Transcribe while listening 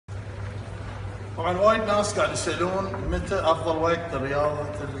طبعا وايد ناس قاعد يسالون متى افضل وقت لرياضه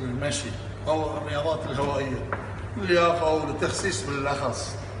المشي او الرياضات الهوائيه، اللياقه او التخسيس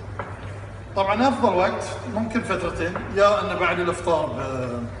بالاخص. طبعا افضل وقت ممكن فترتين، يا انه بعد الافطار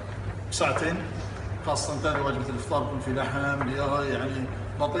بساعتين، خاصه ثاني وجبه الافطار يكون في لحم يعني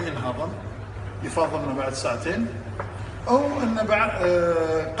بطيء الهضم، يفضل انه بعد ساعتين، او انه بعد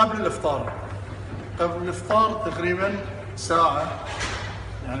قبل الافطار. قبل الافطار تقريبا ساعه،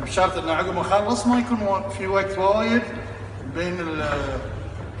 يعني بشرط انه عقب ما اخلص ما يكون في وقت وايد بين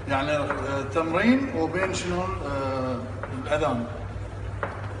يعني التمرين وبين شنو الاذان.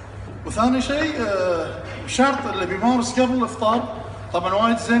 وثاني شيء بشرط اللي بيمارس قبل الافطار طبعا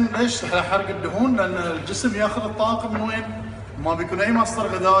وايد زين. ليش؟ على حرق الدهون، لان الجسم ياخذ الطاقه من وين؟ ما بيكون اي مصدر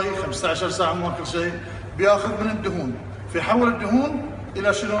غذائي 15 ساعه ما اكل شيء، بياخذ من الدهون، فيحول الدهون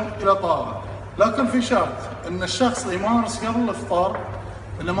الى شنو؟ الى طاقه. لكن في شرط ان الشخص يمارس قبل الافطار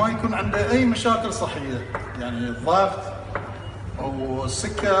انه ما يكون عنده اي مشاكل صحيه، يعني الضغط او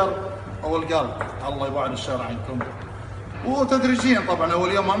السكر او القلب، الله يبعد الشر عنكم. وتدريجيا طبعا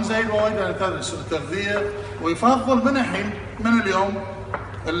اول يوم ما نزايد وايد لان تدرس التغذيه، ويفضل من الحين من اليوم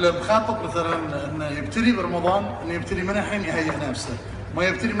اللي مخطط مثلا انه يبتدي برمضان انه يبتدي من الحين يهيئ نفسه، ما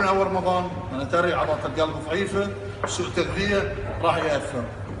يبتدي من اول رمضان لان ترى عضلات القلب ضعيفه، سوء تغذيه راح ياثر.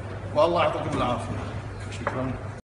 والله يعطيكم العافيه. شكرا.